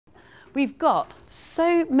We've got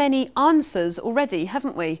so many answers already,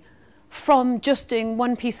 haven't we? From just doing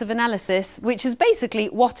one piece of analysis, which is basically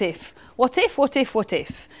what if? What if, what if, what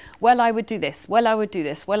if? Well, I would do this. Well, I would do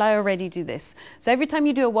this. Well, I already do this. So every time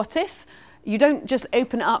you do a what if, you don't just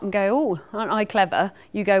open it up and go, oh, aren't I clever?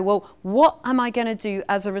 You go, well, what am I going to do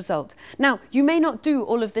as a result? Now, you may not do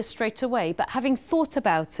all of this straight away, but having thought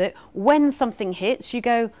about it, when something hits, you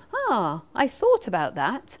go, ah, I thought about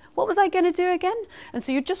that. What was I going to do again? And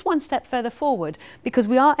so you're just one step further forward, because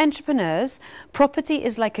we are entrepreneurs. Property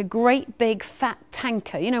is like a great big fat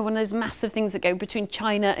tanker, you know, one of those massive things that go between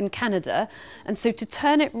China and Canada. And so to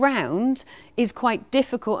turn it round is quite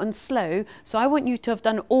difficult and slow. So I want you to have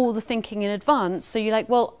done all the thinking in advance. So you're like,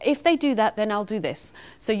 well, if they do that, then I'll do this.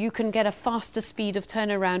 So you can get a faster speed of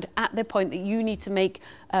turnaround at the point that you need to make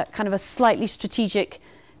kind of a slightly strategic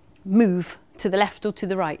move to the left or to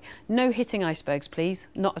the right. No hitting icebergs, please,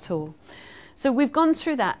 not at all. So we've gone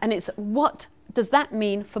through that, and it's what does that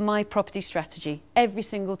mean for my property strategy every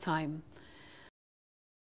single time?